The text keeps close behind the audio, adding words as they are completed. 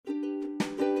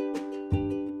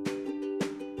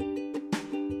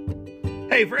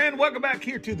Hey friend, welcome back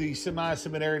here to the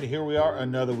Semi-Seminary. And here we are,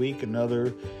 another week,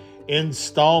 another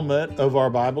installment of our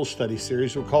Bible study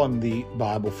series. We're calling the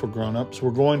Bible for Grown-Ups.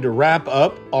 We're going to wrap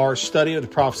up our study of the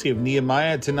prophecy of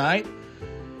Nehemiah tonight.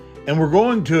 And we're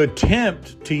going to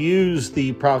attempt to use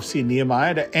the prophecy of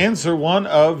Nehemiah to answer one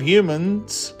of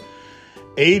humans'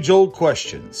 age-old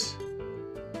questions.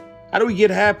 How do we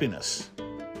get happiness?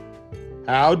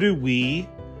 How do we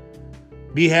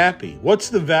be happy? What's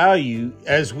the value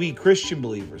as we Christian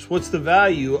believers? What's the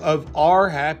value of our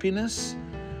happiness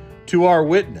to our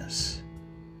witness?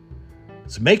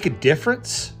 Does it make a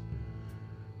difference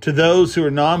to those who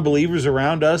are non-believers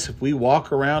around us if we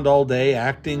walk around all day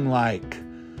acting like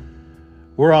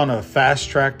we're on a fast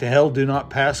track to hell? Do not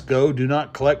pass go. Do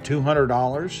not collect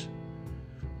 $200.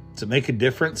 Does it make a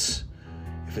difference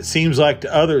if it seems like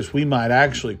to others we might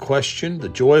actually question the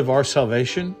joy of our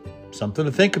salvation? Something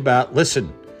to think about.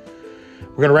 Listen,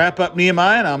 we're going to wrap up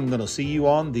Nehemiah, and I'm going to see you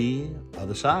on the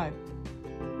other side.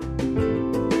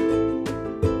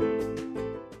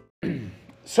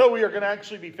 So we are going to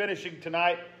actually be finishing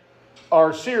tonight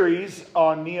our series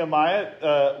on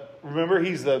Nehemiah. Remember,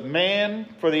 he's the man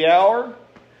for the hour.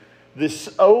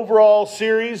 This overall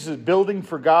series is building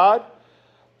for God.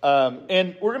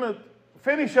 And we're going to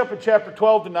finish up at chapter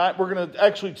 12 tonight. We're going to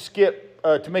actually skip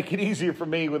to make it easier for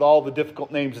me with all the difficult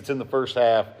names that's in the first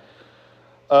half.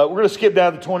 We're going to skip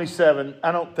down to 27.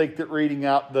 I don't think that reading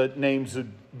out the names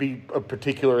would be of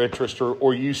particular interest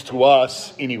or use to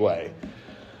us anyway.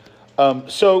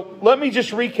 So let me just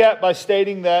recap by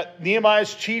stating that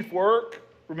Nehemiah's chief work,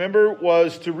 remember,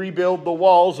 was to rebuild the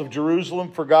walls of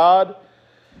Jerusalem for God.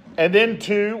 And then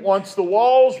once the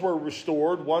walls were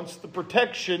restored, once the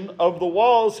protection of the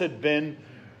walls had been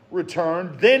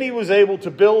returned, then he was able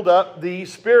to build up the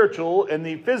spiritual and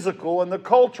the physical and the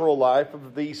cultural life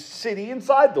of the city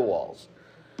inside the walls.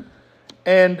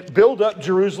 And build up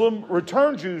Jerusalem,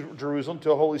 return Jerusalem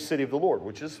to a holy city of the Lord,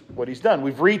 which is what he's done.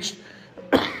 We've reached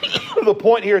the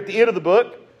point here at the end of the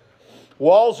book.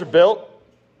 Walls are built.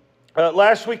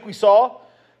 Last week we saw,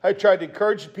 I tried to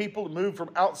encourage the people to move from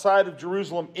outside of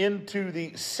Jerusalem into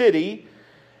the city.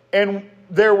 And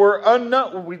there were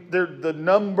the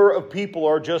number of people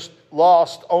are just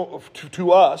lost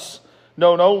to us,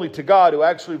 known only to God, who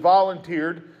actually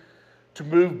volunteered to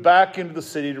move back into the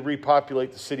city to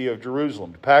repopulate the city of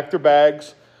Jerusalem, to pack their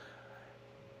bags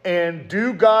and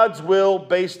do God's will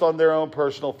based on their own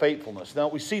personal faithfulness. Now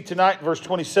we see tonight in verse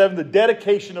 27, the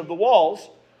dedication of the walls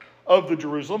of the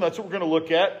Jerusalem. That's what we're going to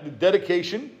look at, the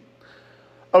dedication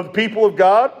of the people of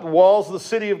God, the walls of the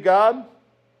city of God.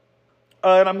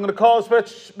 And I'm going to call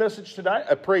this message tonight,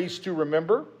 A Praise to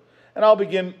Remember. And I'll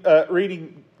begin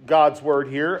reading God's word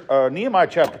here. Nehemiah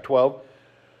chapter 12.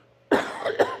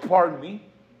 Pardon me.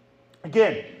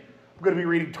 Again, I'm going to be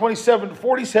reading 27 to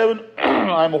 47.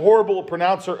 I'm a horrible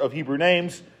pronouncer of Hebrew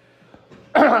names.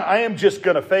 I am just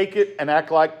going to fake it and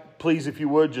act like, please, if you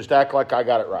would, just act like I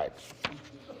got it right.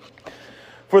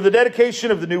 For the dedication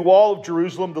of the new wall of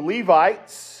Jerusalem, the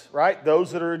Levites, right,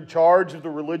 those that are in charge of the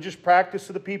religious practice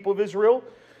of the people of Israel,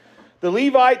 the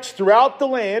Levites throughout the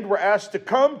land were asked to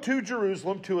come to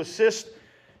Jerusalem to assist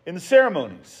in the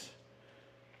ceremonies.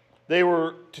 They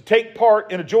were to take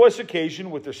part in a joyous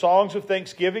occasion with their songs of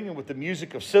thanksgiving and with the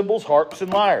music of cymbals, harps,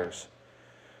 and lyres.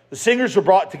 The singers were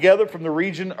brought together from the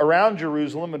region around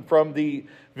Jerusalem and from the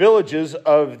villages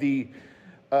of the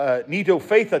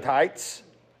Netophathatites.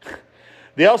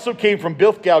 They also came from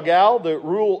Beth Galgal, the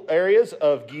rural areas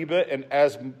of Geba and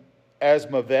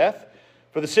Asmaveth,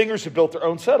 for the singers who built their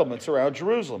own settlements around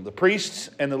Jerusalem. The priests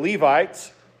and the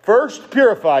Levites first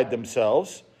purified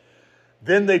themselves,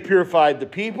 then they purified the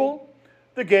people,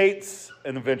 the gates,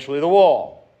 and eventually the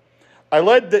wall.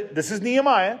 This is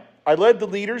Nehemiah. I led the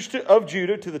leaders of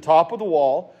Judah to the top of the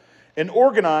wall and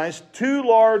organized 2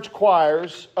 large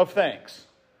choirs of thanks.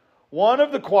 One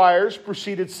of the choirs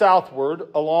proceeded southward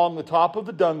along the top of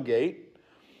the dung gate.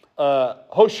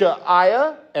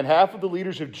 Hoshaiah and half of the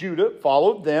leaders of Judah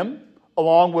followed them,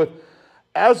 along with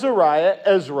Azariah,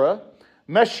 Ezra,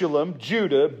 Meshullam,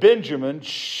 Judah, Benjamin,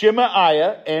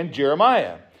 Shemaiah, and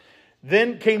Jeremiah.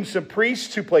 Then came some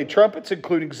priests who played trumpets,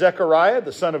 including Zechariah,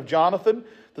 the son of Jonathan,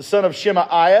 the son of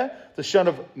Shemaiah, the son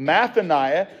of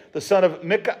Mathaniah, the son of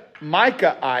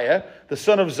Micaiah, the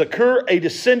son of Zakur, a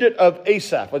descendant of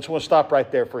Asaph. I just want to stop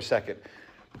right there for a second,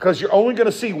 because you're only going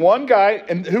to see one guy.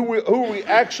 And who are we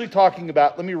actually talking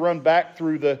about? Let me run back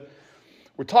through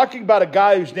we're talking about a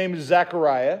guy whose name is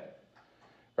Zechariah,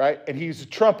 right? And he's a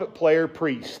trumpet player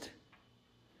priest.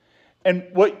 And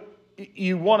what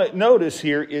you want to notice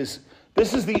here is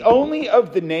this is the only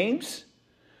of the names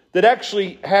that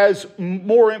actually has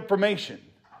more information.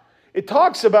 it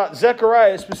talks about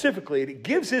Zechariah specifically, and it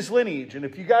gives his lineage. And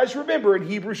if you guys remember in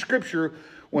Hebrew scripture,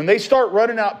 when they start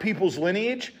running out people's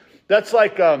lineage, that's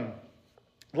like a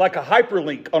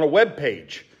hyperlink on a web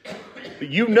page.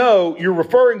 You know you're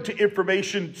referring to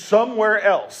information somewhere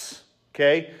else.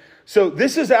 Okay? So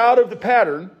this is out of the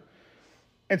pattern.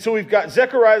 And so we've got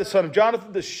Zechariah, the son of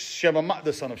Jonathan, the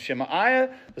son of Shemaiah,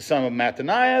 the son of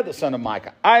Mattaniah, the son of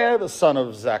Micaiah, the son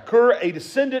of Zakur, a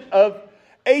descendant of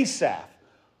Asaph.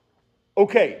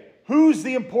 Okay, who's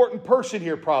the important person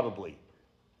here probably?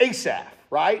 Asaph,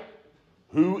 right?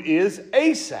 Who is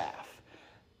Asaph?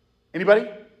 Anybody?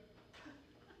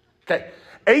 Okay,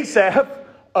 Asaph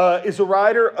is a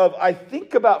writer of, I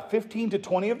think, about 15 to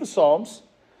 20 of the Psalms,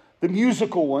 the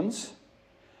musical ones.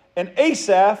 And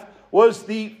Asaph was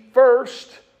the first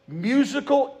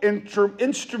musical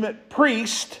instrument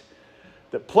priest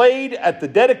that played at the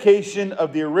dedication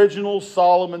of the original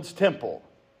Solomon's temple.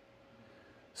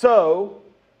 So,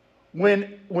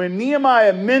 when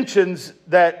Nehemiah mentions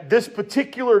that this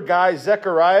particular guy,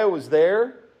 Zechariah, was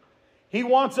there, he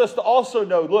wants us to also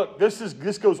know, look,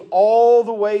 this goes all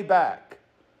the way back.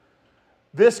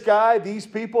 This guy, these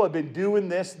people have been doing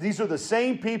this. These are the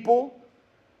same people,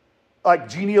 like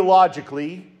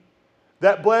genealogically,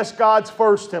 that blessed God's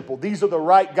first temple. These are the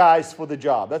right guys for the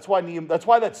job. That's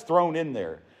why that's thrown in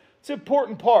there. It's an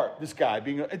important part, this guy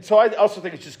being. And so I also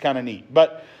think it's just kind of neat.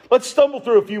 But let's stumble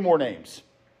through a few more names.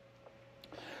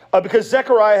 Because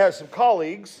Zechariah has some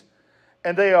colleagues,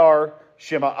 and they are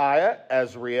Shemaiah,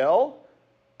 Azriel,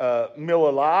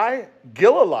 Milalai,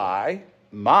 Gilalai,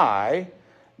 Mai,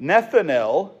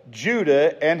 Nethanel,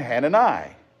 Judah, and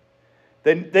Hanani.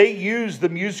 Then they used the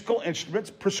musical instruments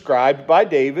prescribed by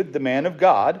David, the man of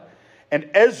God, and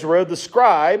Ezra, the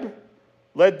scribe,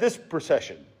 led this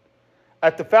procession.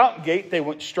 At the fountain gate, they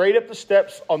went straight up the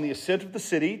steps on the ascent of the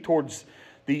city towards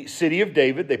the city of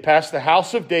David. They passed the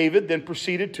house of David, then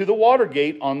proceeded to the water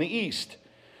gate on the east.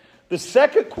 The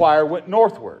second choir went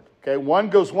northward. Okay, one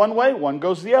goes one way, one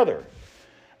goes the other.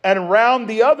 And around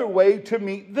the other way to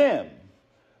meet them.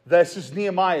 This is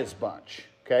Nehemiah's bunch.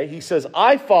 Okay, he says,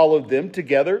 I followed them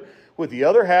together with the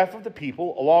other half of the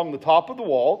people along the top of the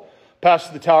wall,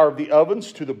 past the Tower of the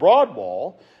Ovens to the broad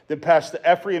wall, then past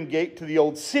the Ephraim gate to the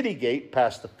old city gate,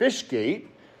 past the fish gate,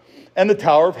 and the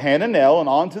Tower of Hananel, and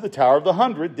on to the Tower of the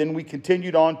 100. Then we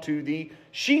continued on to the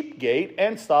sheep gate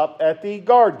and stopped at the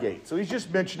guard gate. So he's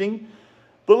just mentioning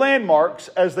the landmarks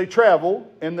as they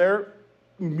travel in their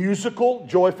musical,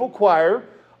 joyful choir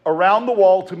around the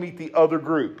wall to meet the other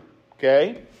group.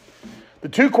 Okay? The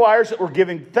two choirs that were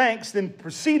giving thanks then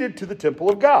proceeded to the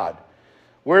temple of God,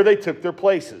 where they took their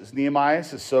places. Nehemiah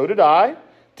says, so did I,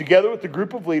 together with the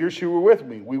group of leaders who were with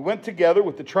me. We went together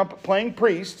with the trumpet-playing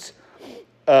priests,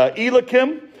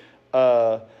 Eliakim,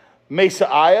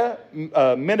 Masaiah,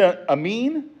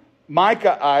 Amin,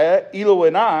 Micaiah,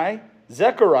 Eloenai,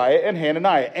 Zechariah, and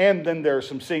Hananiah. And then there are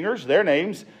some singers, their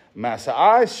names,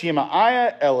 Masaiah,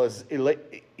 Shemaiah,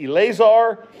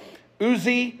 Eleazar,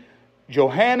 Uzi,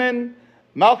 Johanan,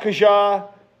 Malchijah,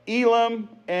 Elam,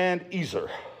 and Ezer.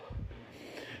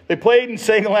 They played and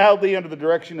sang loudly under the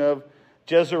direction of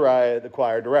Jezariah, the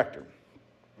choir director.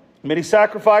 Many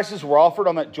sacrifices were offered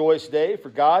on that joyous day, for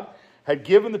God had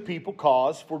given the people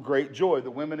cause for great joy.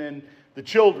 The women and the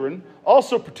children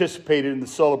also participated in the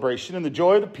celebration, and the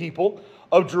joy of the people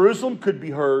of Jerusalem could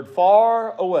be heard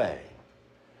far away.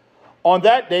 On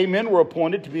that day, men were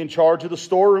appointed to be in charge of the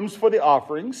storerooms for the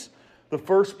offerings, the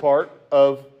first part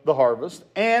of the harvest,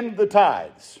 and the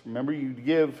tithes. Remember, you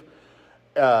give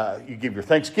your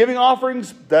Thanksgiving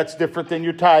offerings. That's different than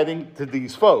your tithing to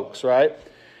these folks, right?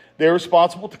 They're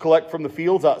responsible to collect from the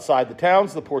fields outside the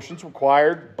towns the portions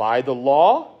required by the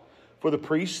law for the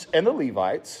priests and the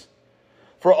Levites.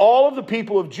 For all of the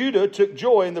people of Judah took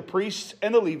joy in the priests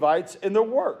and the Levites in their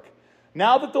work.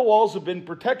 Now that the walls have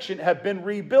been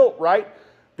rebuilt, right?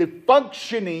 The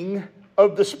functioning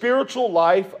of the spiritual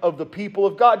life of the people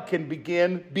of God can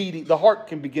begin beating. The heart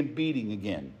can begin beating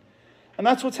again. And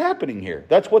that's what's happening here.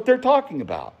 That's what they're talking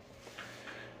about.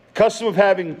 Custom of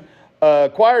having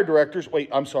choir directors. Wait,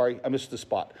 I'm sorry. I missed the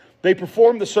spot. They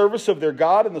performed the service of their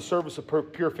God and the service of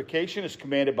purification as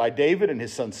commanded by David and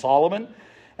his son Solomon.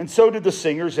 And so did the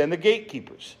singers and the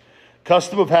gatekeepers.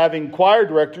 Custom of having choir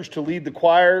directors to lead the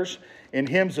choirs in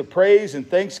hymns of praise and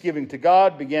thanksgiving to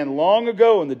God began long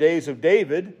ago in the days of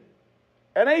David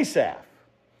and Asaph.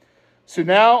 So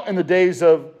now in the days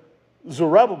of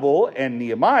Zerubbabel and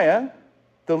Nehemiah,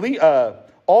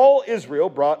 all Israel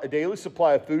brought a daily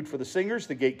supply of food for the singers,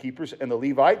 the gatekeepers, and the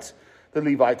Levites. The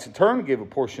Levites in turn gave a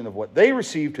portion of what they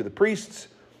received to the priests,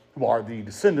 who are the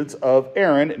descendants of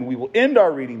Aaron. And we will end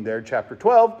our reading there, chapter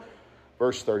 12,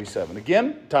 verse 37.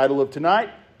 Again, title of tonight,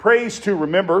 Praise to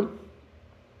Remember.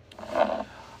 I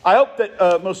hope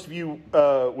that most of you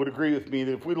would agree with me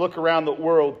that if we look around the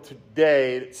world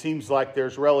today, it seems like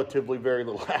there's relatively very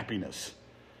little happiness.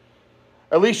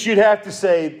 At least you'd have to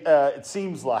say, it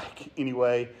seems like,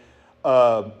 anyway,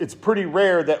 it's pretty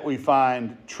rare that we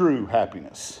find true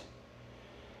happiness.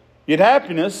 Yet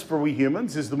happiness, for we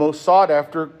humans, is the most sought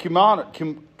after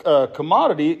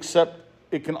commodity, except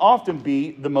it can often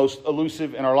be the most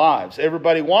elusive in our lives.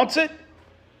 Everybody wants it.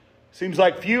 Seems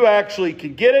like few actually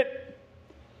can get it.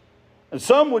 And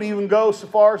some would even go so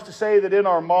far as to say that in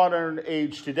our modern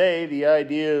age today, the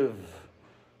idea of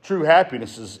true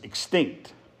happiness is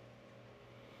extinct.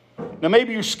 Now,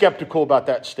 maybe you're skeptical about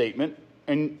that statement,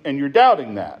 and you're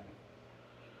doubting that.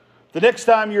 The next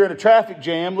time you're in a traffic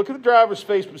jam, look at the driver's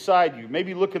face beside you.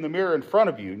 Maybe look in the mirror in front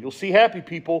of you, and you'll see happy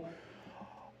people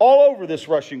all over this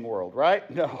rushing world, right?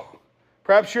 No.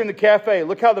 Perhaps you're in the cafe.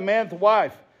 Look how the man and the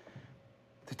wife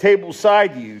at the table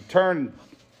beside you turn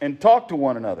and talk to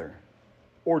one another,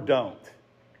 or don't.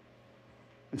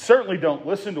 And certainly don't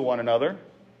listen to one another.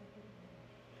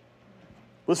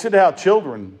 Listen to how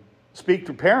children speak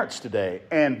to parents today,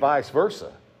 and vice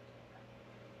versa.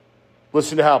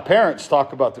 Listen to how parents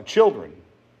talk about their children.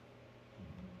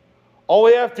 All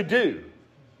we have to do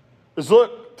is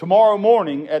look tomorrow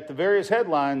morning at the various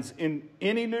headlines in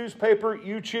any newspaper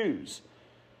you choose,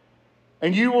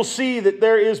 and you will see that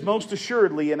there is most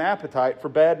assuredly an appetite for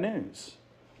bad news.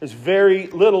 There's very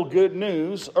little good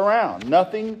news around.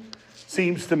 Nothing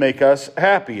seems to make us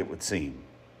happy, it would seem.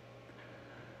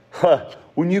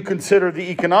 When you consider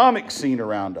the economic scene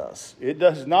around us, it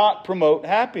does not promote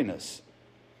happiness.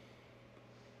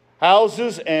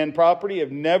 Houses and property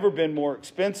have never been more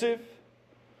expensive.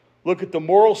 Look at the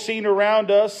moral scene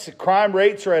around us. Crime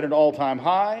rates are at an all-time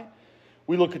high.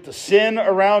 We look at the sin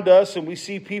around us and we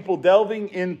see people delving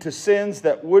into sins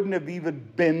that wouldn't have even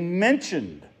been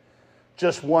mentioned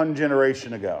just one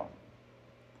generation ago.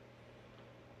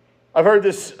 I've heard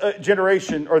this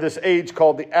generation or this age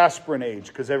called the aspirin age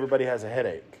because everybody has a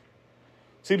headache.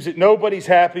 Seems that nobody's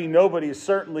happy, nobody is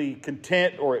certainly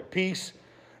content or at peace.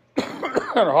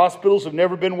 And our hospitals have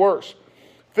never been worse,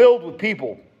 filled with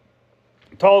people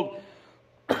told,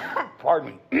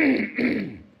 pardon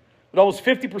me, that almost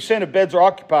 50% of beds are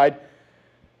occupied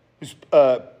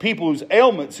people whose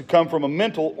ailments have come from a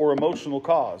mental or emotional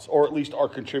cause, or at least are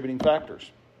contributing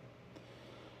factors.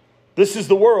 This is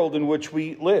the world in which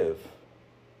we live,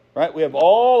 right? We have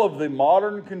all of the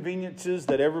modern conveniences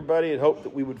that everybody had hoped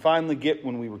that we would finally get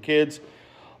when we were kids.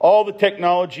 All the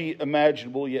technology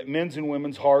imaginable, yet men's and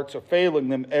women's hearts are failing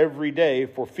them every day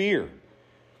for fear.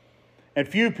 And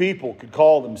few people could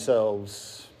call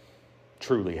themselves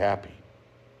truly happy.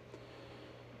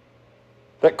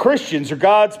 That Christians are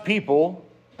God's people,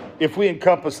 if we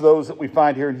encompass those that we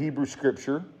find here in Hebrew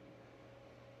Scripture,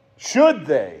 should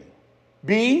they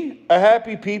be a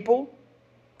happy people?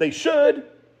 They should.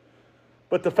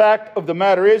 But the fact of the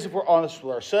matter is, if we're honest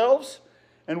with ourselves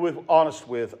and honest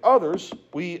with others,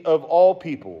 we of all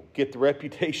people get the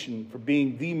reputation for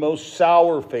being the most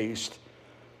sour-faced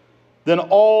than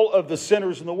all of the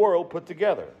sinners in the world put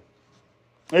together.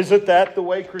 Isn't that the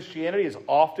way Christianity is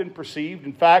often perceived?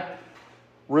 In fact,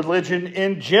 religion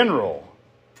in general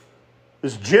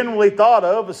is generally thought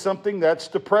of as something that's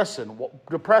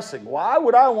depressing. Why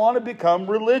would I want to become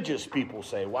religious, people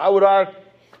say? Why would I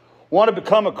want to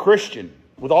become a Christian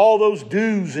with all those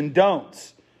do's and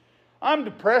don'ts? I'm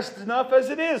depressed enough as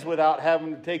it is without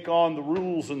having to take on the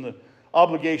rules and the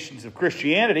obligations of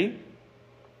Christianity.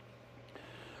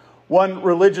 One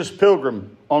religious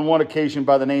pilgrim on one occasion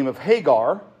by the name of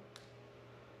Hagar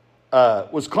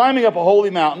was climbing up a holy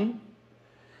mountain,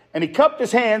 and he cupped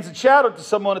his hands and shouted to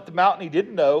someone at the mountain he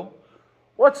didn't know,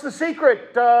 "What's the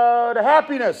secret to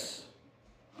happiness?"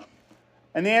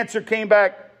 And the answer came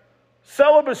back,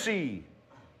 "Celibacy,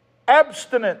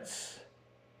 abstinence,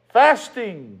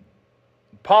 fasting,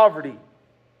 poverty."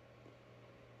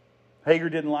 Hagar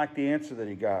didn't like the answer that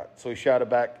he got, so he shouted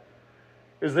back,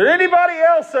 "Is there anybody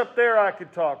else up there I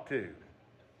could talk to?"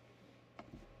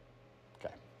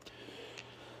 Okay.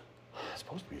 It's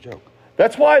supposed to be a joke.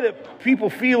 That's why that people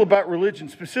feel about religion,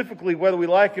 specifically whether we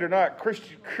like it or not.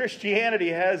 Christianity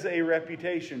has a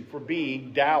reputation for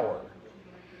being dour,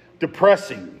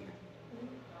 depressing,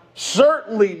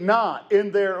 certainly not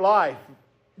in their life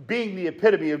being the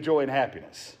epitome of joy and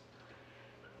happiness.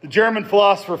 The German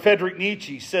philosopher Friedrich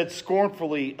Nietzsche said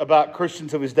scornfully about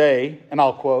Christians of his day, and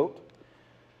I'll quote,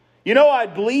 "You know,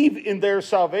 I'd believe in their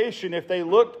salvation if they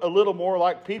looked a little more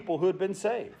like people who had been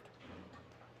saved."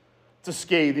 It's a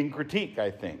scathing critique, I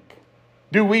think.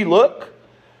 Do we look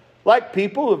like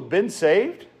people who have been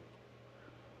saved.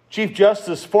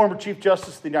 Former Chief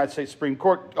Justice of the United States Supreme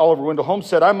Court, Oliver Wendell Holmes,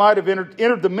 said, I might have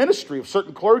entered the ministry of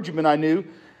certain clergymen I knew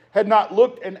had not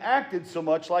looked and acted so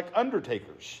much like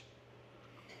undertakers.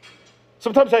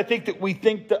 Sometimes I think that we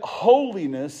think that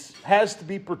holiness has to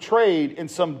be portrayed in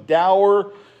some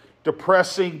dour,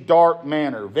 depressing, dark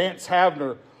manner. Vance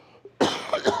Havner,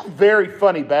 very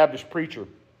funny Baptist preacher,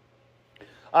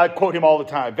 I quote him all the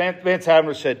time. Vance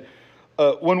Havner said,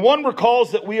 when one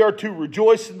recalls that we are to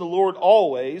rejoice in the Lord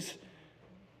always,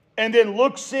 and then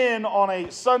looks in on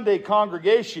a Sunday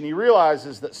congregation, he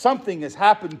realizes that something has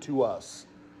happened to us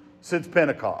since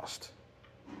Pentecost.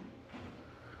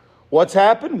 What's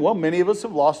happened? Well, many of us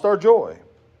have lost our joy.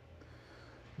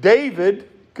 David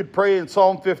could pray in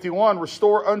Psalm 51,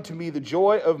 restore unto me the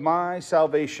joy of my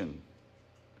salvation.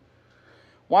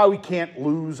 Why we can't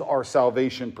lose our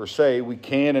salvation per se, we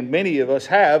can, and many of us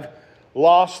have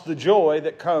lost the joy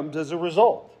that comes as a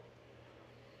result.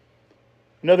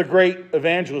 Another great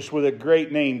evangelist with a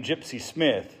great name, Gypsy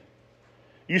Smith,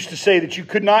 used to say that you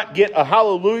could not get a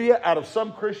hallelujah out of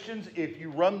some Christians if you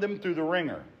run them through the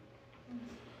ringer.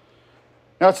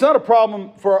 Now, it's not a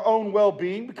problem for our own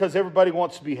well-being because everybody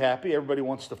wants to be happy. Everybody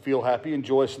wants to feel happy and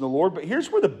joyous in the Lord. But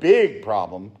here's where the big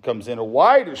problem comes in, a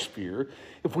wider sphere.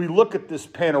 If we look at this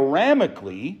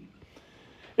panoramically,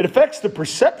 it affects the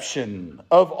perception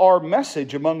of our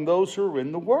message among those who are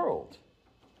in the world.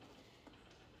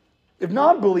 If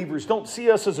non-believers don't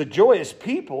see us as a joyous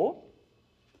people,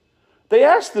 they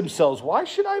ask themselves, why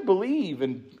should I believe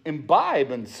and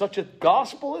imbibe in such a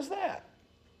gospel as that?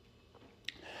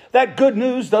 That good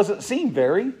news doesn't seem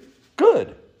very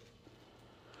good.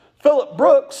 Philip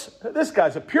Brooks, this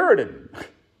guy's a Puritan.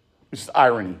 It's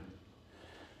irony.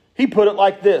 He put it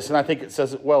like this, and I think it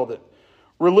says it well, that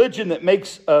religion that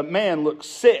makes a man look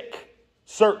sick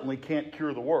certainly can't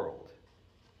cure the world.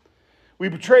 We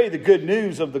betray the good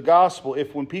news of the gospel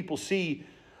if when people see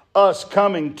us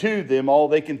coming to them, all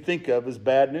they can think of is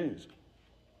bad news.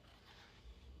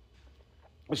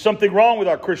 There's something wrong with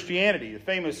our Christianity. The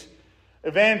famous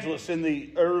evangelist in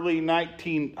the early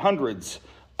 1900s,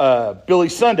 Billy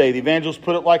Sunday, the evangelist,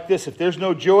 put it like this: if there's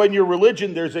no joy in your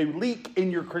religion, there's a leak in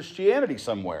your Christianity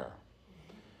somewhere.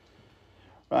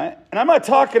 Right? And I'm not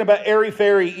talking about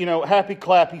airy-fairy, happy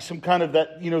clappy, some kind of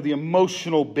that, the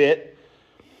emotional bit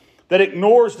that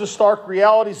ignores the stark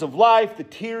realities of life, the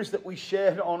tears that we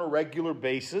shed on a regular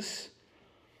basis.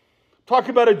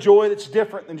 Talking about a joy that's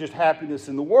different than just happiness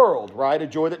in the world, right? A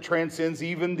joy that transcends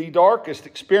even the darkest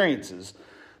experiences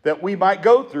that we might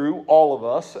go through, all of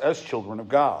us, as children of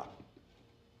God.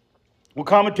 Well,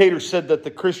 commentators said that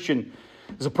the Christian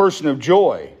is a person of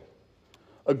joy.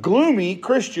 A gloomy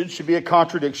Christian should be a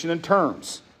contradiction in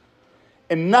terms.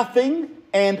 And nothing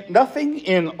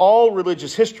in all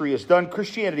religious history has done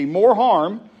Christianity more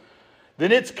harm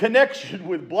than its connection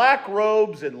with black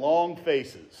robes and long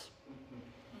faces.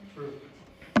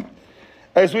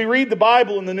 As we read the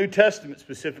Bible in the New Testament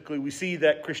specifically, we see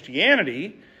that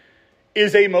Christianity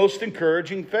is a most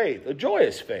encouraging faith, a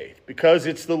joyous faith, because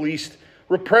it's the least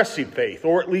repressive faith,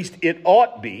 or at least it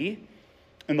ought be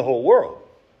in the whole world.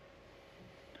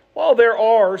 While there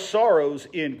are sorrows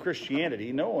in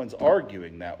Christianity, no one's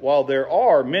arguing that. While there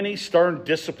are many stern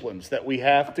disciplines that we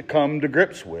have to come to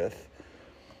grips with,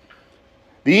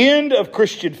 the end of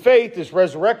Christian faith is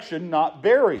resurrection, not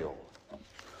burial.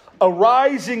 A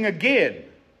rising again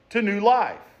to new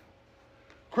life.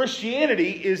 Christianity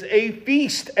is a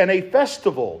feast and a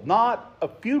festival, not a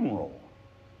funeral.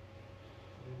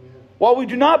 While we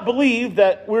do not believe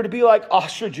that we're to be like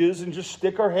ostriches and just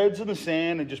stick our heads in the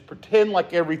sand and just pretend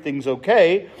like everything's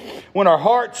okay, when our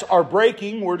hearts are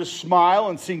breaking, we're to smile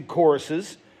and sing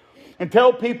choruses and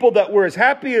tell people that we're as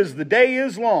happy as the day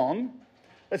is long.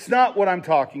 That's not what I'm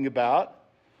talking about.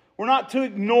 We're not to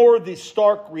ignore the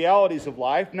stark realities of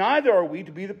life. Neither are we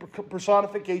to be the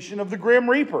personification of the grim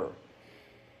reaper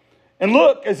and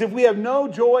look as if we have no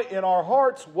joy in our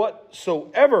hearts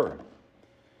whatsoever.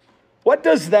 What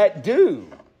does that do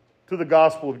to the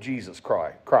gospel of Jesus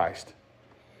Christ?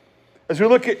 As we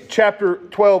look at chapter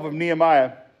 12 of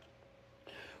Nehemiah,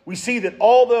 we see that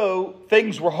although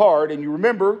things were hard, and you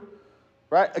remember,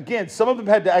 right, again, some of them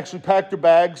had to actually pack their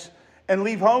bags and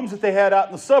leave homes that they had out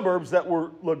in the suburbs that were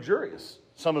luxurious,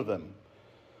 some of them,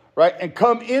 right? And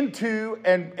come into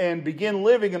and begin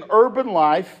living an urban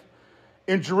life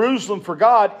in Jerusalem for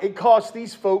God. It cost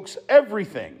these folks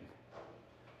everything.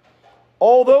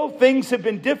 Although things have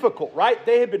been difficult, right?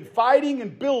 They have been fighting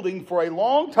and building for a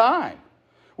long time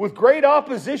with great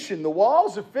opposition. The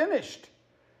walls are finished.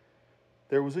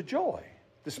 There was a joy.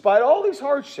 Despite all these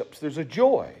hardships, there's a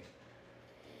joy.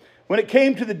 When it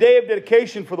came to the day of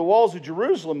dedication for the walls of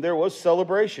Jerusalem, there was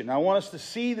celebration. I want us to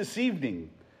see this evening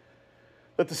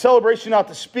that the celebration ought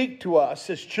to speak to us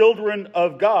as children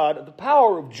of God, the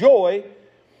power of joy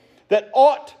that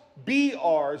ought be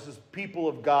ours as people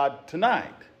of God tonight.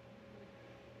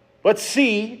 Let's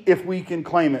see if we can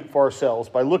claim it for ourselves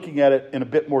by looking at it in a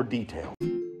bit more detail.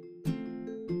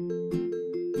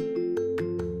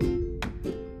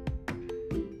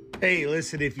 Hey,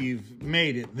 listen, if you've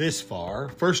made it this far,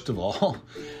 first of all,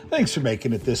 thanks for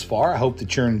making it this far. I hope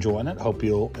that you're enjoying it. I hope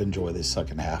you'll enjoy this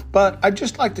second half. But I'd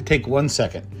just like to take 1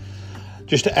 second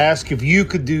just to ask if you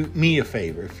could do me a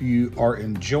favor. If you are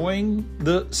enjoying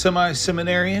the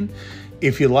Semi-Seminarian,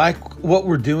 if you like what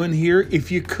we're doing here,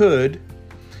 if you could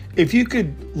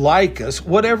like us,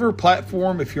 whatever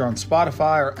platform, if you're on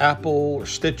Spotify or Apple or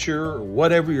Stitcher or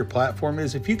whatever your platform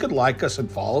is, if you could like us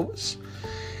and follow us.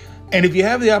 And if you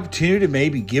have the opportunity to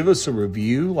maybe give us a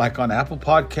review, like on Apple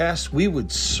Podcasts, we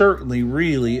would certainly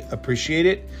really appreciate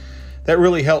it. That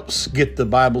really helps get the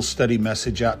Bible study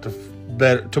message out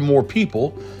to more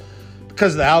people.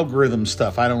 Because of the algorithm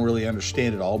stuff, I don't really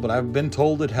understand it all, but I've been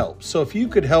told it helps. So if you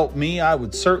could help me, I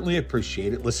would certainly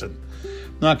appreciate it. Listen,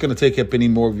 I'm not going to take up any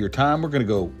more of your time. We're going to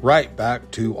go right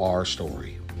back to our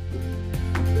story.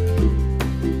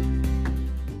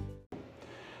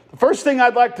 First thing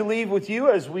I'd like to leave with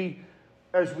you as we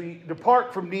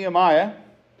depart from Nehemiah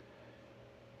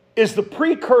is the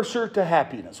precursor to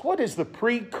happiness. What is the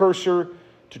precursor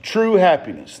to true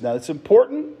happiness? Now, it's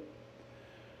important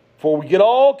before we get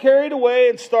all carried away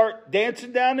and start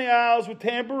dancing down the aisles with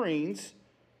tambourines.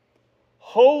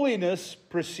 Holiness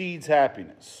precedes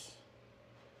happiness.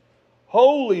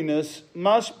 Holiness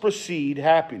must precede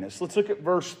happiness. Let's look at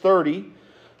verse 30,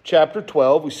 chapter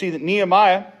 12. We see that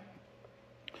Nehemiah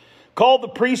called the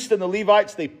priests and the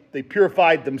Levites. They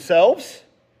purified themselves.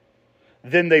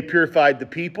 Then they purified the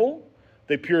people.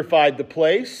 They purified the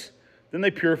place. Then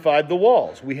they purified the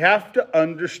walls. We have to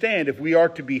understand, if we are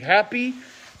to be happy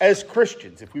as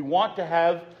Christians, if we want to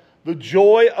have the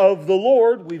joy of the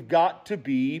Lord, we've got to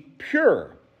be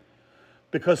pure.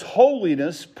 Because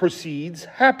holiness precedes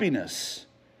happiness.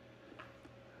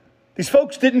 These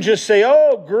folks didn't just say,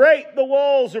 oh, great, the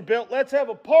walls are built. Let's have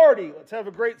a party. Let's have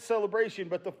a great celebration.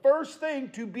 But the first thing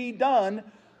to be done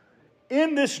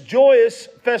in this joyous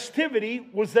festivity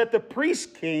was that the priests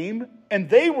came and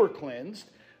they were cleansed.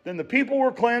 Then the people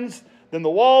were cleansed. Then the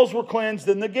walls were cleansed.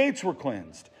 Then the gates were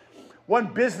cleansed.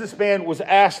 One businessman was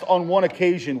asked on one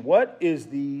occasion, what is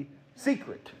the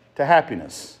secret to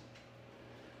happiness?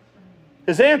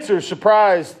 His answer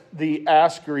surprised the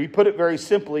asker. He put it very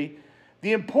simply.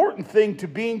 The important thing to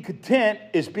being content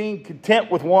is being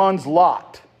content with one's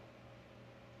lot,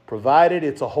 provided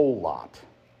it's a whole lot.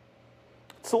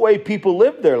 It's the way people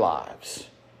live their lives,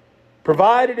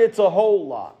 provided it's a whole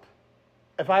lot.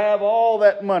 If I have all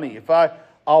that money,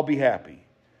 I'll be happy.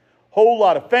 Whole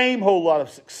lot of fame, whole lot of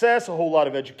success, a whole lot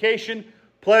of education,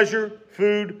 pleasure,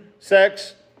 food,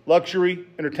 sex, luxury,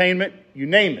 entertainment, you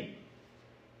name it.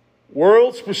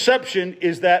 World's perception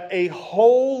is that a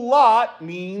whole lot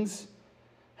means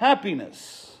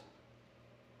happiness.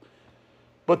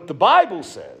 But the Bible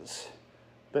says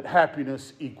that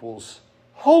happiness equals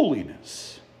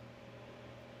holiness.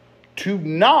 To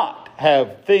not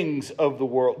have things of the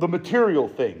world, the material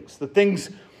things, the things,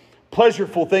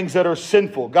 pleasureful things that are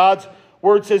sinful. God's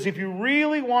word says if you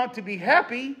really want to be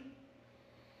happy,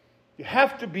 you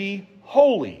have to be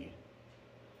holy.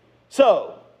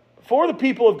 So, before the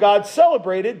people of God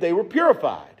celebrated, they were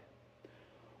purified.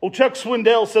 Well, Chuck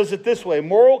Swindoll says it this way: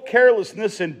 moral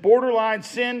carelessness and borderline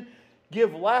sin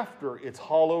give laughter its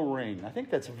hollow ring. I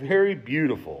think that's very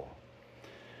beautiful,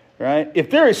 right? If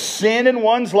there is sin in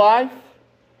one's life,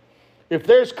 if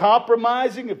there's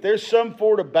compromising, if there's some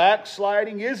sort of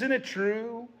backsliding, isn't it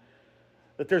true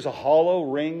that there's a hollow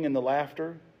ring in the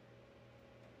laughter?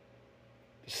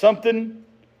 There's something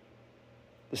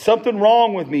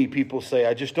wrong with me, people say.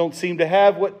 I just don't seem to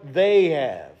have what they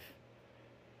have,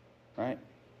 right?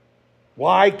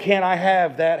 Why can't I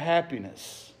have that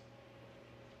happiness?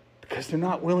 Because they're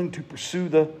not willing to pursue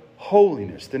the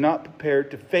holiness. They're not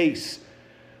prepared to face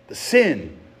the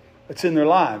sin that's in their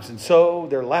lives. And so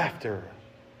their laughter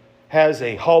has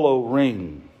a hollow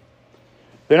ring.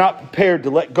 They're not prepared to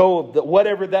let go of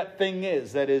whatever that thing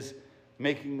is that is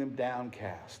making them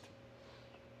downcast.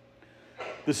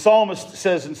 The psalmist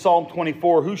says in Psalm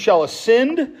 24, who shall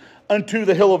ascend unto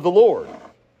the hill of the Lord?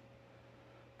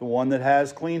 The one that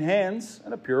has clean hands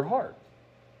and a pure heart.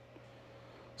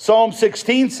 Psalm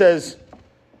 16 says,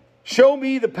 show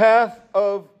me the path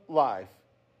of life,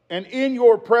 and in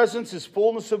your presence is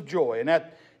fullness of joy, and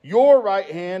at your right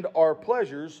hand are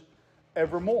pleasures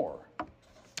evermore.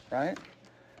 Right?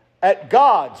 At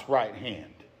God's right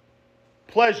hand,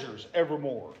 pleasures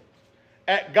evermore.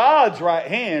 At God's right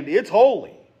hand, it's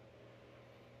holy.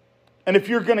 And if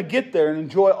you're going to get there and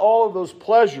enjoy all of those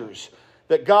pleasures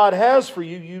that God has for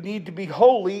you, you need to be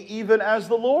holy even as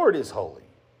the Lord is holy.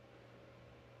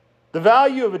 The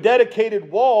value of a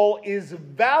dedicated wall is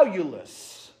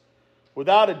valueless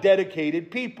without a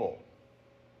dedicated people.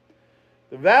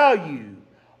 The value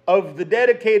of the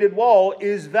dedicated wall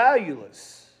is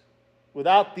valueless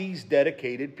without these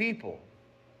dedicated people.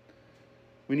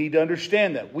 We need to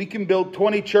understand that. We can build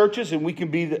 20 churches and we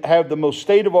can have the most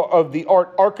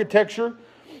state-of-the-art architecture,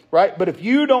 right? But if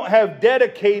you don't have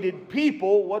dedicated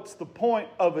people, what's the point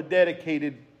of a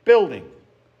dedicated building?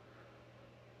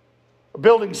 A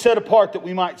building set apart that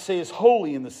we might say is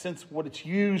holy in the sense of what it's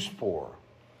used for.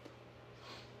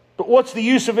 But what's the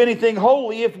use of anything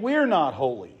holy if we're not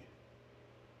holy?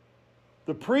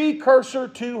 The precursor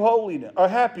to holiness, or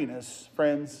happiness,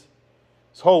 friends,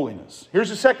 is holiness. Here's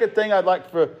the second thing I'd like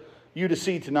for you to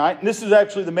see tonight. And this is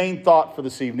actually the main thought for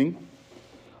this evening.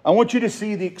 I want you to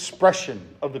see the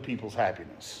expression of the people's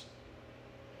happiness.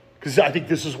 Because I think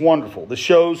this is wonderful. This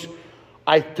shows,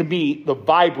 to me, the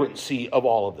vibrancy of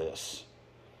all of this.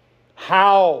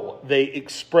 How they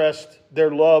expressed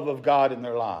their love of God in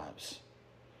their lives.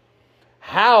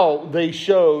 How they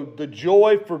showed the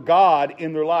joy for God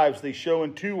in their lives. They show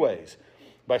in two ways.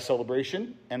 By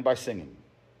celebration and by singing.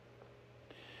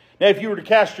 Now, if you were to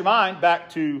cast your mind back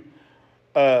to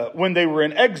when they were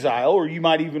in exile, or you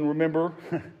might even remember,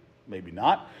 maybe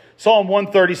not, Psalm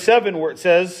 137, where it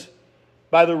says,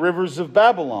 by the rivers of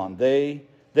Babylon,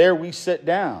 there we sat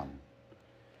down.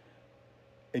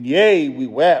 And yea, we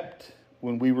wept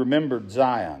when we remembered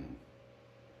Zion.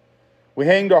 We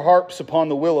hanged our harps upon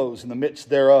the willows in the midst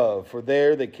thereof, for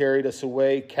there they carried us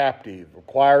away captive,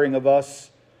 requiring of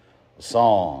us a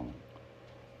song.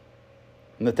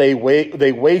 And that they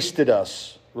wasted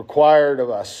us, required of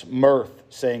us mirth,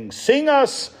 saying, sing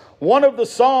us one of the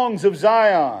songs of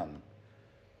Zion.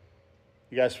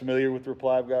 You guys familiar with the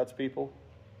reply of God's people?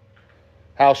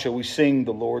 How shall we sing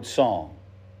the Lord's song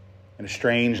in a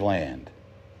strange land?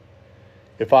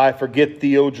 If I forget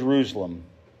thee, O Jerusalem,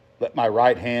 let my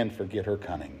right hand forget her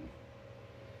cunning.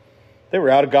 They were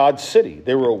out of God's city.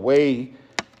 They were away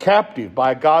captive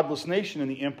by a godless nation in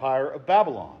the empire of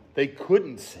Babylon. They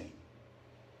couldn't sing.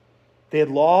 They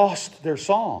had lost their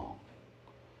song.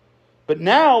 But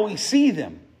now we see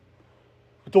them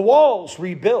with the walls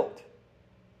rebuilt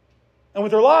and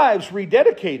with their lives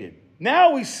rededicated.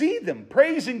 Now we see them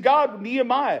praising God with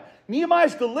Nehemiah.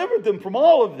 Nehemiah's delivered them from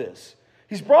all of this.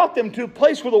 He's brought them to a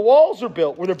place where the walls are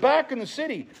built, where they're back in the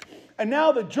city. And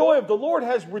now the joy of the Lord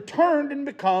has returned and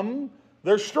become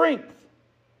their strength.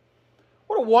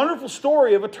 What a wonderful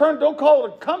story of a turn. Don't call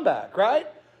it a comeback, right?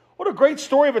 What a great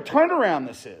story of a turnaround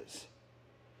this is.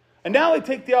 And now they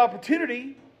take the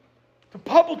opportunity to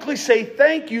publicly say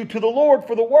thank you to the Lord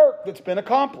for the work that's been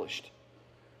accomplished.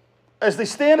 As they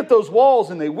stand at those walls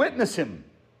and they witness Him,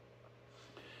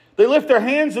 they lift their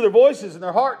hands to their voices and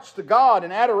their hearts to God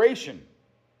in adoration.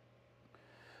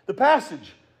 The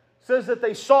passage says that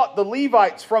they sought the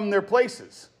Levites from their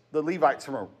places, the Levites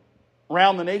from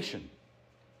around the nation.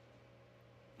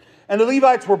 And the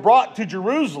Levites were brought to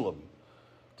Jerusalem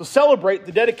to celebrate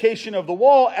the dedication of the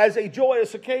wall as a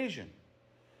joyous occasion.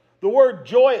 The word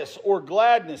joyous or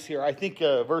gladness here, I think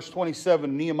verse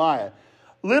 27, Nehemiah,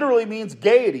 literally means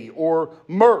gaiety or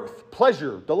mirth,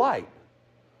 pleasure, delight.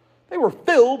 They were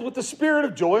filled with the spirit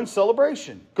of joy and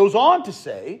celebration. It goes on to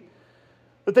say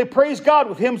that they praised God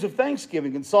with hymns of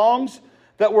thanksgiving and songs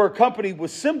that were accompanied with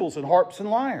cymbals and harps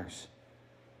and lyres.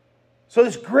 So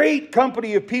this great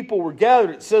company of people were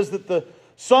gathered. It says that the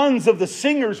sons of the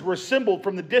singers were assembled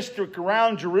from the district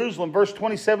around Jerusalem. Verse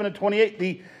 27 and 28,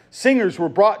 the singers were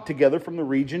brought together from the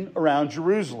region around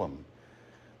Jerusalem.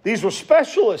 These were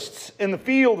specialists in the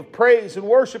field of praise and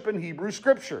worship in Hebrew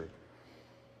Scripture.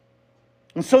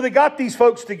 And so they got these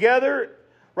folks together,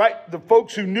 right? The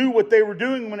folks who knew what they were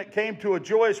doing when it came to a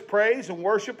joyous praise and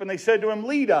worship. And they said to him,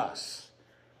 lead us.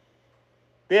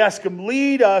 They asked him,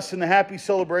 lead us in the happy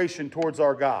celebration towards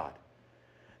our God.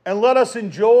 And let us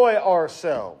enjoy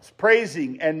ourselves,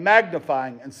 praising and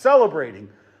magnifying and celebrating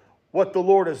what the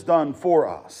Lord has done for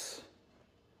us.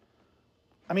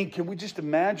 I mean, can we just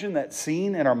imagine that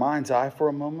scene in our mind's eye for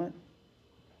a moment?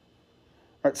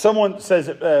 Right, someone says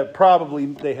that probably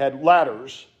they had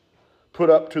ladders put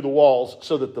up to the walls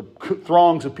so that the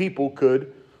throngs of people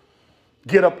could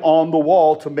get up on the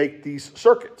wall to make these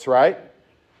circuits, right?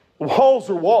 The walls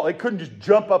are wall. They couldn't just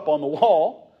jump up on the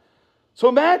wall. So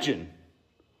imagine,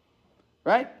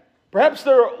 right? Perhaps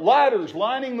there are ladders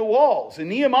lining the walls, and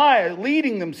Nehemiah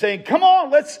leading them, saying, come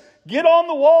on, let's get on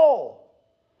the wall.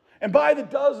 And by the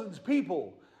dozens,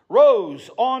 people rose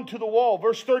onto the wall.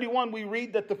 Verse 31, we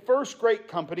read that the first great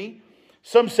company,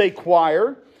 some say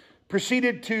choir,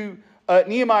 proceeded to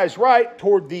Nehemiah's right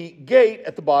toward the gate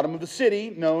at the bottom of the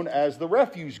city, known as the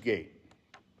Refuse Gate.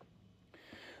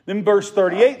 Then verse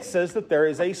 38 says that there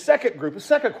is a second group, a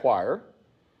second choir,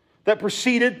 that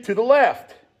proceeded to the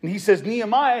left. And he says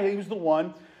Nehemiah, he was the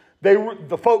one,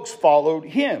 the folks followed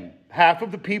him. Half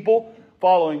of the people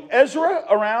following Ezra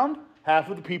around, half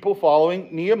of the people following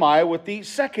Nehemiah with the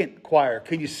second choir.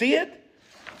 Can you see it?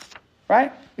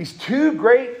 Right? These two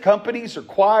great companies or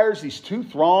choirs, these two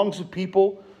throngs of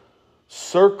people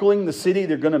circling the city.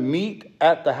 They're going to meet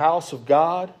at the house of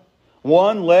God.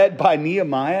 One led by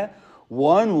Nehemiah,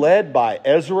 one led by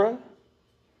Ezra.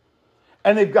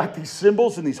 And they've got these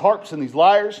cymbals and these harps and these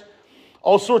lyres,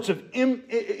 all sorts of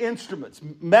instruments,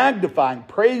 magnifying,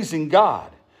 praising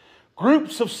God.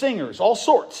 Groups of singers, all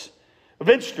sorts of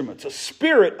instruments, a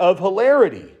spirit of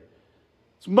hilarity.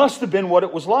 This must have been what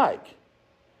it was like.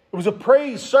 It was a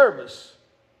praise service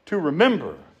to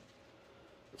remember.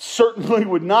 It certainly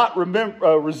would not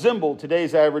resemble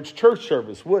today's average church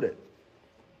service, would it?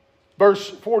 Verse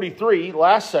 43,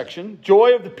 last section,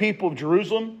 joy of the people of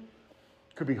Jerusalem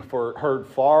could be heard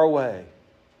far away.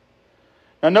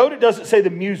 Now note it doesn't say the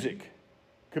music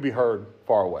could be heard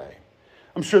far away.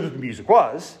 I'm sure that the music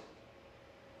was,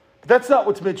 but that's not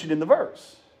what's mentioned in the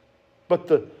verse. But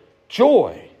the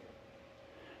joy,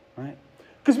 right?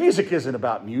 Because music isn't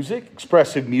about music,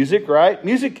 expressive music, right?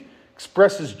 Music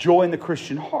expresses joy in the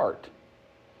Christian heart.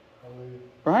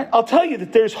 Right? I'll tell you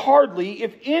that there's hardly,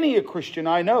 if any, a Christian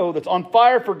I know that's on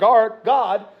fire for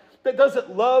God that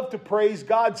doesn't love to praise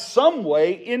God some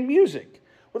way in music,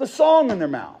 with a song in their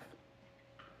mouth.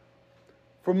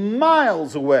 From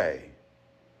miles away,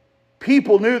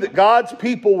 people knew that God's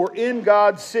people were in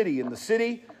God's city, and the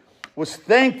city was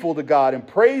thankful to God and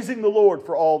praising the Lord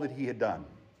for all that He had done.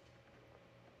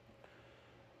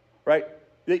 Right?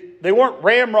 They weren't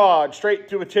ramrod, straight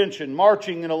to attention,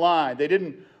 marching in a line. They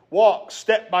didn't walk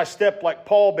step by step like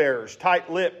pallbearers,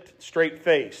 tight-lipped,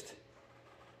 straight-faced.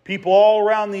 People all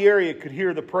around the area could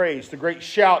hear the praise, the great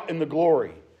shout and the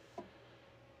glory.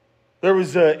 There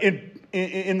was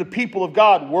in the people of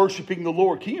God worshiping the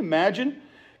Lord. Can you imagine?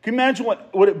 Can you imagine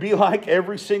what would it be like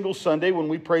every single Sunday when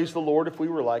we praise the Lord if we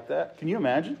were like that? Can you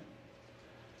imagine?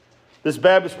 This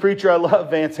Baptist preacher I love,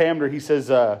 Vance Hamner, he says,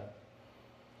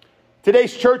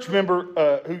 today's church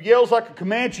member who yells like a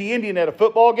Comanche Indian at a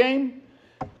football game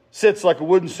sits like a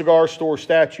wooden cigar store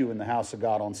statue in the house of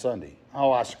God on Sunday.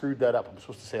 Oh, I screwed that up. I'm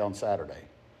supposed to say on Saturday.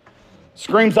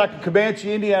 Screams like a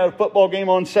Comanche Indian at a football game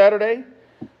on Saturday.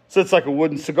 Sits like a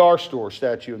wooden cigar store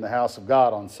statue in the house of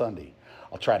God on Sunday.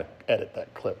 I'll try to edit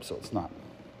that clip so it's not.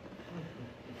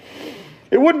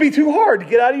 It wouldn't be too hard to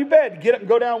get out of your bed, to get up and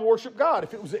go down and worship God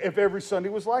if every Sunday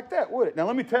was like that, would it? Now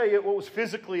let me tell you what was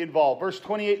physically involved. Verse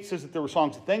 28 says that there were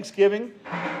songs of thanksgiving,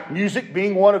 music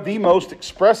being one of the most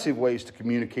expressive ways to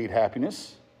communicate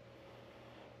happiness.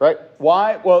 Right?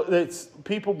 Why? Well,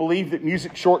 people believe that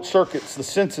music short circuits the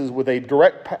senses with a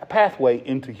direct pathway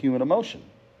into human emotion.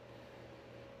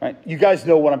 Right? You guys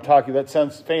know what I'm talking about. That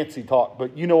sounds fancy talk,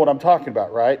 but you know what I'm talking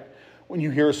about, right? When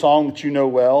you hear a song that you know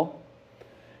well,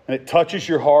 and it touches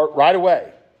your heart right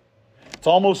away. It's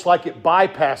almost like it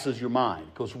bypasses your mind.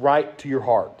 It goes right to your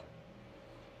heart.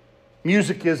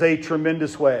 Music is a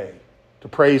tremendous way to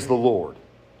praise the Lord.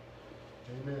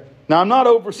 Amen. Now, I'm not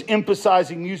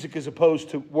overemphasizing music as opposed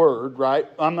to word, right?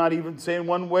 I'm not even saying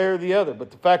one way or the other.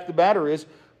 But the fact of the matter is,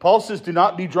 Paul says, do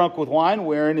not be drunk with wine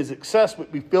wherein is excess,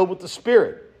 but be filled with the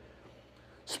Spirit.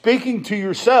 Speaking to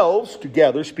yourselves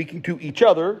together, speaking to each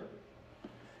other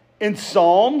in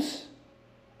psalms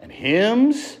and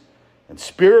hymns and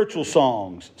spiritual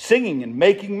songs, singing and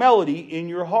making melody in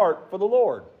your heart for the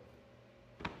Lord.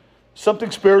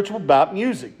 Something spiritual about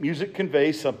music. Music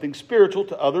conveys something spiritual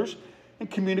to others and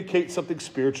communicates something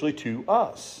spiritually to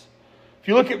us. If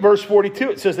you look at verse 42,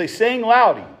 it says they sang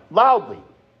loudly.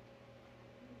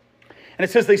 And it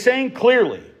says they sang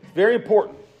clearly. Very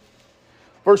important.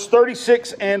 Verse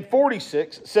 36 and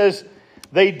 46 says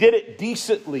they did it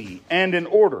decently and in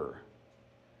order.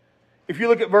 If you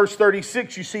look at verse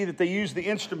 36, you see that they used the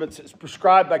instruments as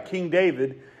prescribed by King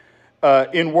David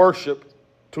in worship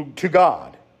to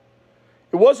God.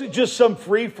 It wasn't just some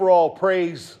free-for-all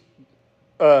praise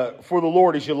for the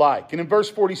Lord as you like. And in verse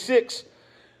 46,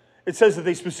 it says that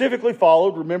they specifically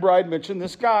followed, remember I had mentioned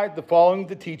this guy, following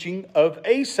the teaching of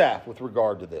Asaph with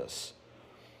regard to this.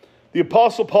 The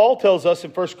Apostle Paul tells us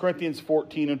in 1 Corinthians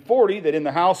 14 and 40 that in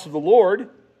the house of the Lord,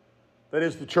 that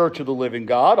is the church of the living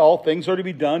God, all things are to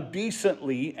be done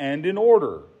decently and in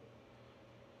order.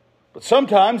 But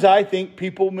sometimes I think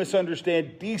people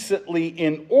misunderstand decently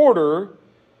in order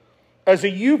as a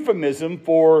euphemism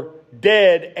for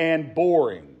dead and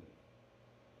boring.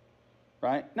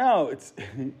 Right? No, it's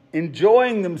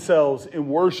enjoying themselves in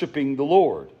worshiping the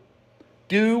Lord.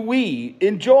 Do we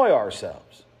enjoy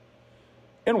ourselves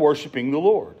in worshiping the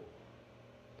Lord?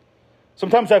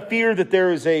 Sometimes I fear that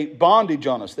there is a bondage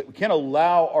on us, that we can't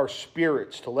allow our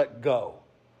spirits to let go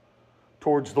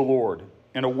towards the Lord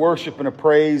in a worship and a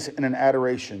praise and an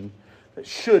adoration that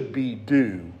should be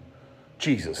due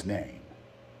Jesus' name.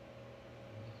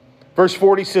 Verse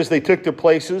 40 says they took their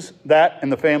places, that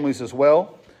and the families as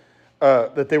well,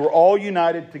 that they were all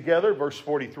united together. Verse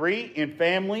 43, in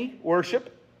family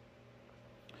worship.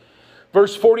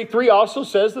 Verse 43 also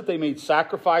says that they made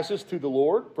sacrifices to the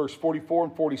Lord. Verse 44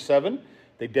 and 47,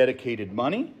 they dedicated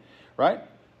money, right?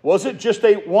 Was it just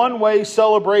a one-way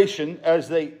celebration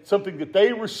as something that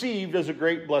they received as a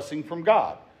great blessing from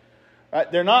God? Right?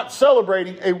 They're not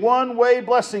celebrating a one-way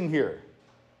blessing here.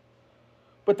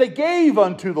 But they gave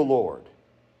unto the Lord.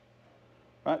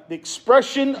 Right? The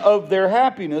expression of their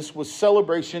happiness was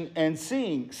celebration and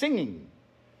singing.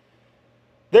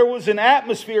 There was an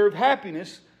atmosphere of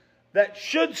happiness that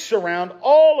should surround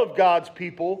all of God's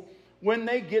people when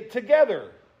they get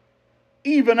together.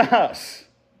 Even us.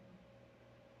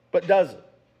 But does it?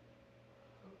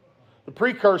 The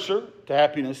precursor to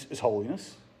happiness is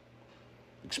holiness.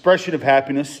 Expression of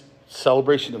happiness,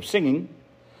 celebration of singing.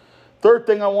 Third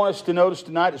thing I want us to notice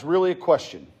tonight is really a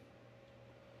question.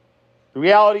 The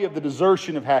reality of the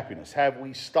desertion of happiness. Have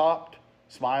we stopped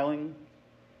smiling?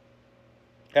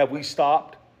 Have we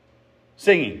stopped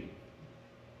singing?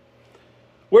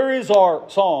 Where is our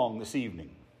song this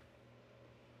evening?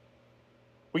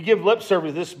 We give lip service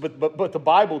to this, but the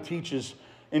Bible teaches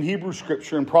in Hebrew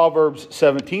Scripture in Proverbs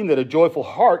 17 that a joyful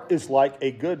heart is like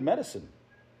a good medicine.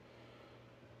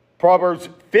 Proverbs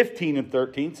 15 and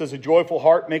 13 says a joyful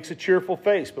heart makes a cheerful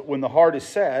face, but when the heart is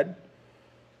sad,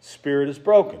 spirit is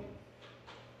broken.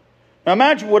 Now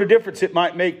imagine what a difference it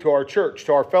might make to our church,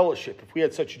 to our fellowship, if we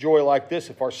had such joy like this,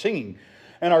 if our singing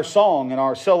and our song and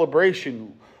our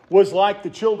celebration was like the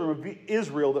children of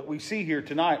Israel that we see here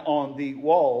tonight on the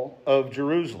wall of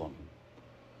Jerusalem.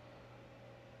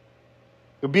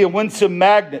 It would be a winsome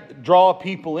magnet to draw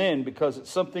people in because it's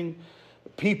something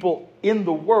people in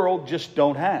the world just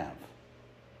don't have.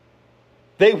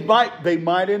 They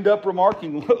might end up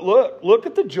remarking, look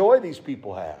at the joy these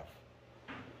people have.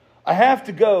 I have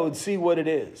to go and see what it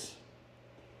is.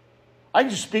 I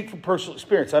can just speak from personal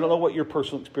experience. I don't know what your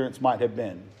personal experience might have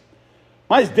been.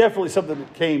 Mine is definitely something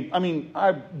that came,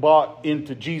 I bought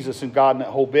into Jesus and God and that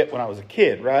whole bit when I was a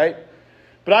kid, right?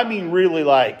 But I mean really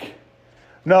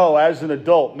no, as an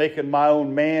adult, making my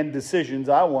own man decisions,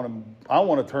 I want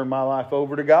to turn my life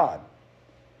over to God.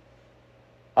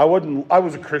 I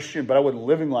was a Christian, but I wasn't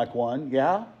living like one,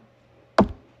 yeah?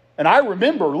 And I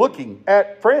remember looking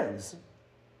at friends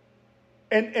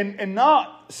and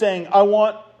not saying, I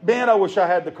wish I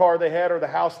had the car they had or the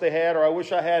house they had, or I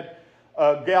wish I had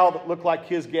a gal that looked like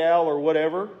his gal or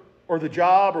whatever, or the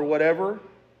job or whatever.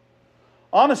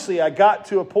 Honestly, I got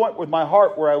to a point with my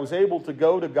heart where I was able to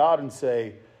go to God and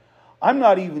say, I'm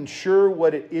not even sure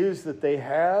what it is that they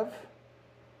have,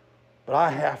 but I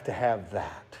have to have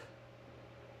that.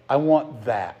 I want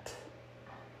that.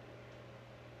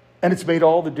 And it's made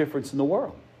all the difference in the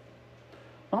world.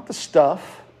 Not the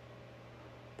stuff,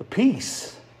 the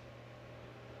peace,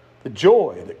 the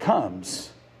joy that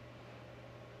comes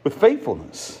with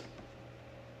faithfulness.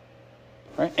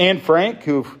 Right? Anne Frank,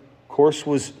 who of course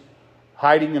was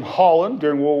hiding in Holland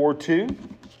during World War II.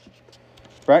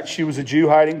 Right? She was a Jew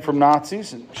hiding from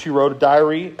Nazis, and she wrote a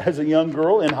diary as a young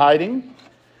girl in hiding.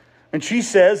 And she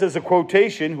says, as a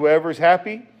quotation, whoever is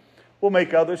happy will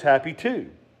make others happy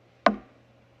too.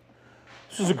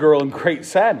 This was a girl in great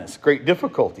sadness, great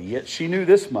difficulty, yet she knew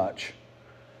this much.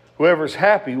 Whoever is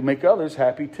happy will make others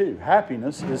happy too.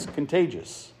 Happiness is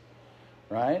contagious.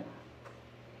 Right?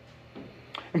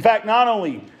 In fact, not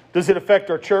only does it affect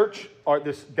our church, or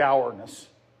this dourness,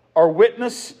 our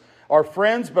witness, our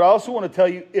friends, but I also want to tell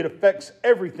you it affects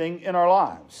everything in our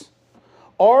lives.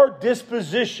 Our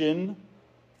disposition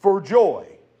for joy,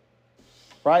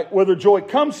 right? Whether joy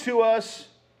comes to us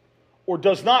or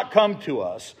does not come to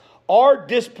us, our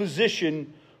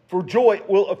disposition for joy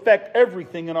will affect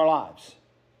everything in our lives.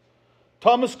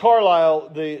 Thomas Carlyle,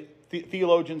 the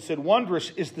theologian, said,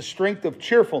 wondrous is the strength of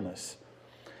cheerfulness,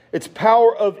 its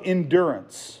power of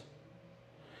endurance.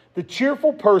 The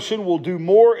cheerful person will do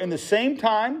more in the same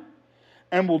time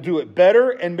and will do it better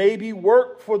and maybe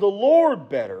work for the Lord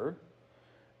better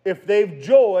if they've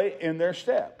joy in their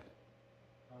step?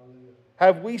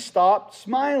 Have we stopped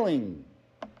smiling?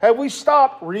 Have we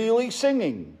stopped really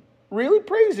singing, really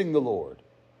praising the Lord?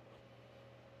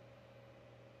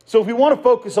 So if we want to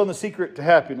focus on the secret to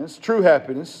happiness, true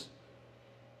happiness,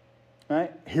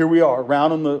 right? Here we are,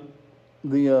 around on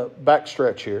the back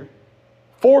stretch here.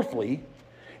 Fourthly,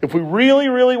 if we really,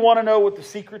 really want to know what the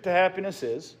secret to happiness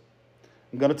is,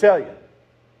 I'm going to tell you.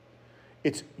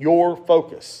 It's your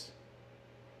focus.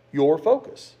 Your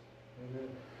focus. Amen.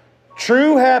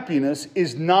 True happiness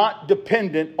is not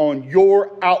dependent on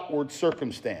your outward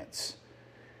circumstance.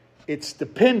 It's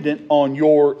dependent on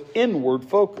your inward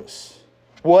focus.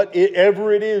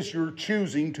 Whatever it is you're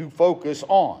choosing to focus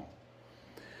on.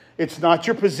 It's not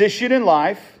your position in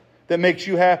life that makes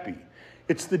you happy.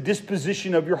 It's the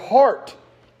disposition of your heart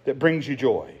that brings you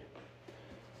joy.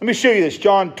 Let me show you this.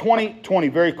 John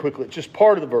 20:20, very quickly. It's just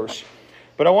part of the verse.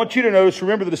 But I want you to notice,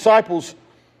 remember the disciples,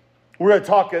 we're going to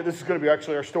talk, this is going to be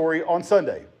actually our story on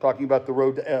Sunday, talking about the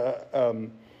road to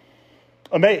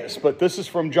Emmaus. But this is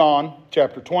from John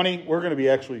chapter 20. We're going to be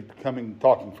actually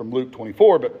talking from Luke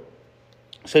 24, but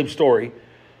same story.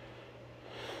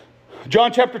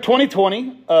 John chapter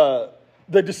 20, the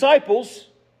disciples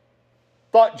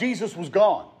thought Jesus was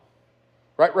gone.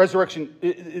 Right? Resurrection,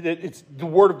 it's the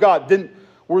word of God.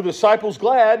 Were the disciples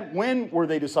glad? When were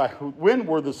the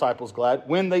disciples glad?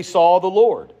 When they saw the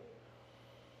Lord.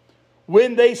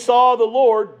 When they saw the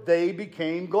Lord, they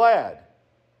became glad.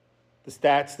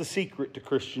 That's the secret to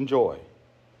Christian joy.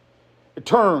 It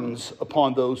turns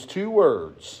upon those two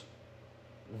words,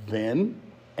 then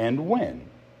and when.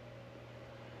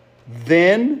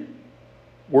 Then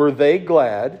were they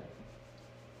glad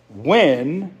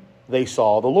when they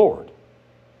saw the Lord.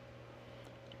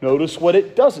 Notice what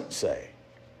it doesn't say.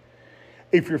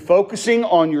 If you're focusing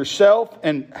on yourself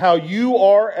and how you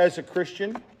are as a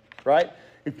Christian, right?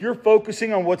 If you're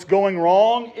focusing on what's going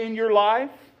wrong in your life,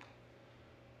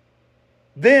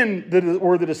 then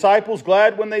were the disciples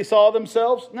glad when they saw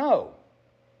themselves? No.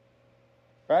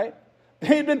 Right?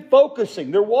 They've been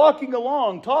focusing. They're walking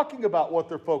along talking about what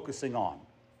they're focusing on.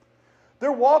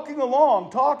 They're walking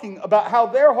along talking about how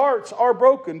their hearts are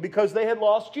broken because they had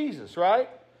lost Jesus, right?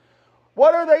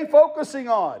 What are they focusing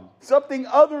on? Something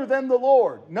other than the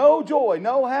Lord. No joy,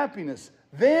 no happiness.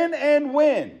 Then and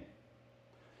when?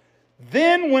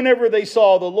 Then whenever they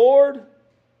saw the Lord,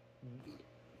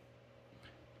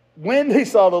 when they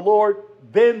saw the Lord,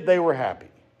 then they were happy.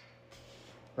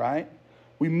 Right?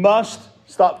 We must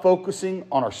stop focusing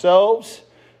on ourselves.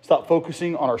 Stop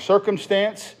focusing on our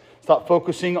circumstance. Stop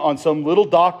focusing on some little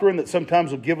doctrine that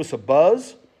sometimes will give us a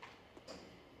buzz.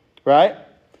 Right?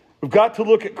 We've got to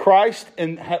look at Christ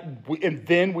and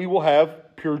then we will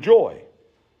have pure joy.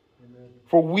 Amen.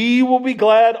 For we will be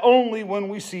glad only when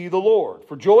we see the Lord.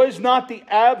 For joy is not the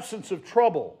absence of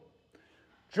trouble.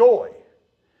 Joy,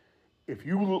 if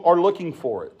you are looking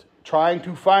for it, trying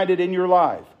to find it in your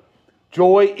life,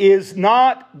 joy is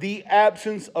not the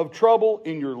absence of trouble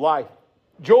in your life.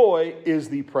 Joy is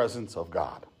the presence of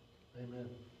God. Amen.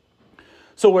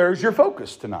 So where's your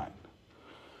focus tonight?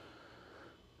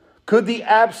 Could the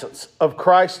absence of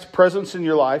Christ's presence in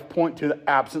your life point to the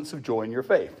absence of joy in your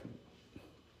faith?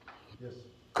 Yes.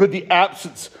 Could the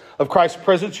absence of Christ's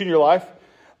presence in your life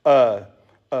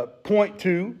point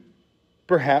to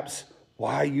perhaps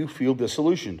why you feel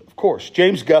disillusioned? Of course,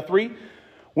 James Guthrie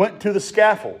went to the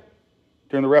scaffold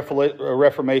during the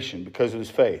Reformation because of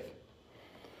his faith.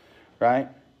 Right?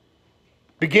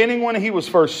 Beginning when he was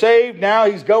first saved, now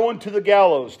he's going to the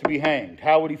gallows to be hanged.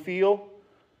 How would he feel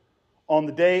on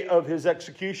the day of his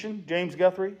execution, James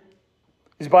Guthrie?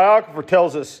 His biographer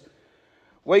tells us,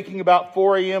 waking about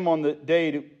 4 a.m. on the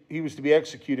day he was to be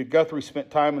executed, Guthrie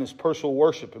spent time in his personal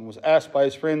worship and was asked by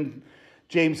his friend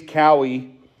James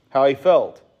Cowie how he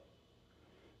felt.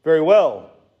 Very well,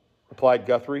 replied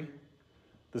Guthrie.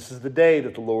 This is the day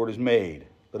that the Lord has made.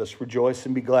 Let us rejoice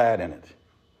and be glad in it.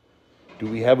 Do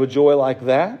we have a joy like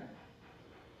that?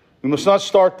 We must not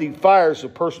start the fires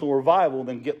of personal revival and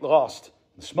then get lost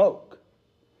in smoke.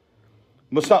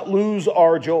 We must not lose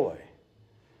our joy,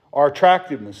 our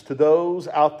attractiveness to those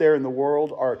out there in the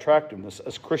world, our attractiveness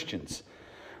as Christians,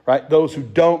 right? Those who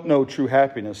don't know true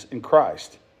happiness in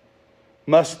Christ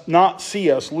must not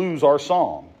see us lose our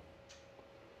song.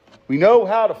 We know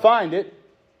how to find it.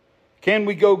 Can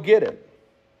we go get it?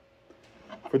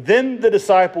 For then the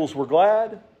disciples were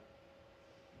glad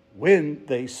when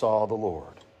they saw the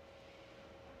Lord.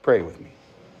 Pray with me.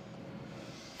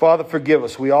 Father, forgive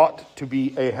us. We ought to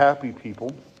be a happy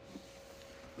people.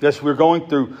 Yes, we're going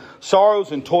through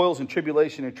sorrows and toils and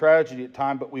tribulation and tragedy at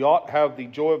times, but we ought to have the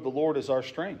joy of the Lord as our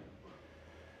strength.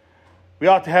 We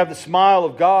ought to have the smile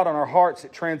of God on our hearts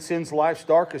that transcends life's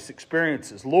darkest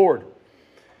experiences. Lord,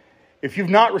 if you've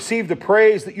not received the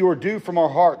praise that you are due from our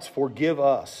hearts, forgive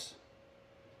us.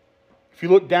 If you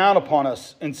look down upon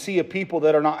us and see a people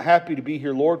that are not happy to be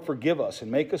here, Lord, forgive us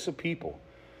and make us a people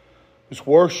whose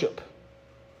worship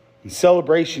and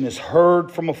celebration is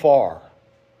heard from afar.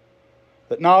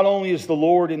 That not only is the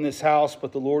Lord in this house,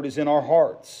 but the Lord is in our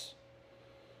hearts.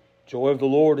 Joy of the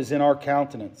Lord is in our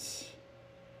countenance.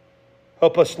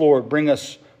 Help us, Lord, bring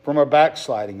us from our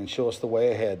backsliding and show us the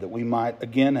way ahead, that we might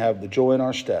again have the joy in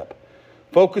our step,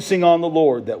 focusing on the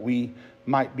Lord, that we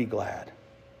might be glad.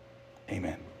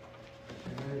 Amen.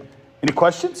 Any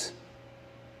questions?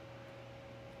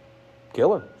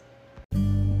 Killer.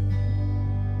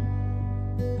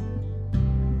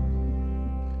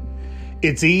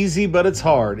 It's easy, but it's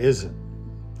hard, isn't it?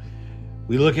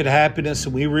 We look at happiness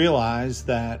and we realize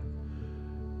that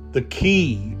the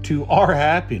key to our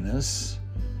happiness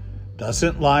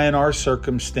doesn't lie in our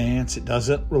circumstance. It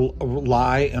doesn't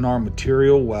lie in our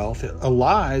material wealth. It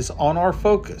lies on our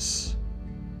focus.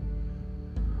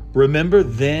 Remember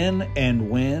then and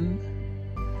when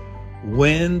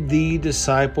the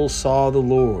disciples saw the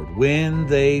Lord, when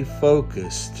they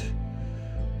focused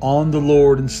on the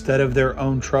Lord instead of their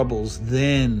own troubles,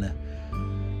 then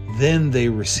they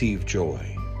received joy.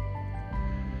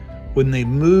 When they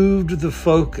moved the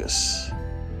focus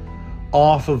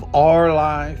off of our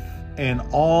life and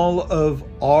all of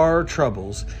our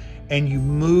troubles, and you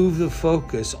move the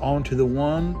focus onto the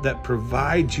one that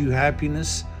provides you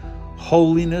happiness,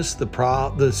 holiness,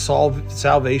 the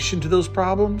salvation to those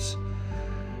problems,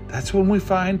 that's when we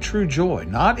find true joy.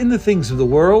 Not in the things of the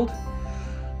world,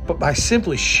 but by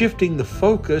simply shifting the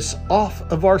focus off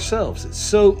of ourselves. It's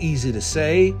so easy to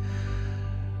say,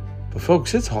 but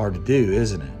folks, it's hard to do,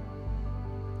 isn't it?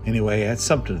 Anyway, that's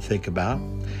something to think about.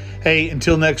 Hey,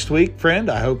 until next week, friend,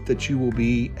 I hope that you will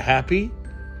be happy,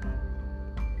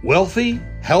 wealthy,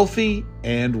 healthy,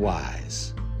 and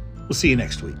wise. We'll see you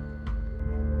next week.